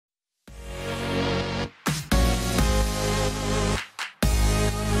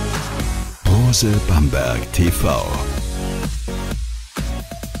Brose Bamberg TV.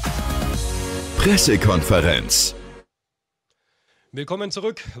 Pressekonferenz. Willkommen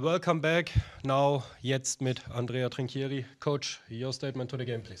zurück. Welcome back. Now, jetzt mit Andrea Trinchieri. Coach, your statement to the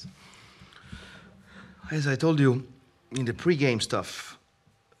game, please. As I told you in the pre-game stuff,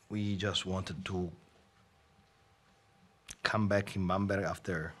 we just wanted to come back in Bamberg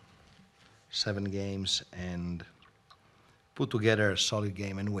after 7 games and put together a solid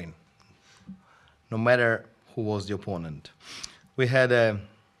game and win, no matter who was the opponent. We had a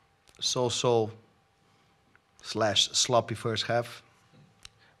so-so / sloppy first half.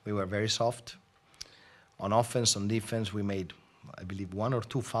 We were very soft. On offense, on defense, we made, I believe, 1 or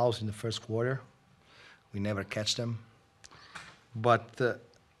 2 fouls in the first quarter. We never catch them. But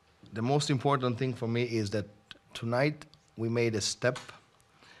the most important thing for me is that tonight we made a step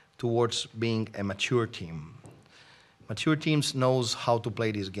towards being a mature team. Mature teams knows how to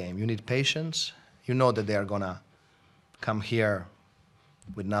play this game. You need patience. You know that they are gonna come here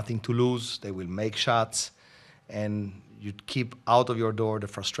with nothing to lose. They will make shots, and you keep out of your door the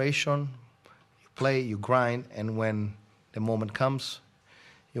frustration. You play, you grind, and when the moment comes,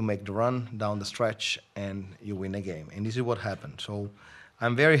 you make the run down the stretch and you win a game. And this is what happened. So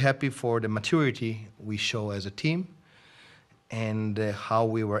I'm very happy for the maturity we show as a team and how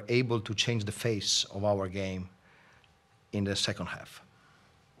we were able to change the face of our game in the second half.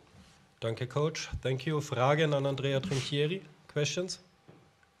 Danke, Coach. Thank you. Fragen an Andrea Trinchieri? Questions?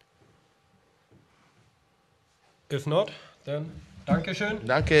 If not, then Dankeschön.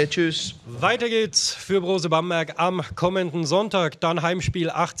 Danke, tschüss. Weiter geht's für Brose Bamberg am kommenden Sonntag. Dann Heimspiel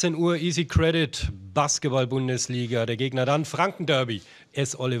 18 Uhr, Easy Credit, Basketball-Bundesliga. Der Gegner dann Franken-Derby,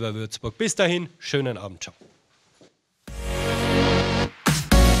 S. Oliver Würzburg. Bis dahin, schönen Abend. Ciao.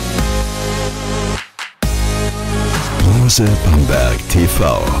 Brose Bamberg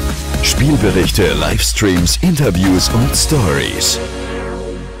TV. Spielberichte, Livestreams, Interviews und Stories.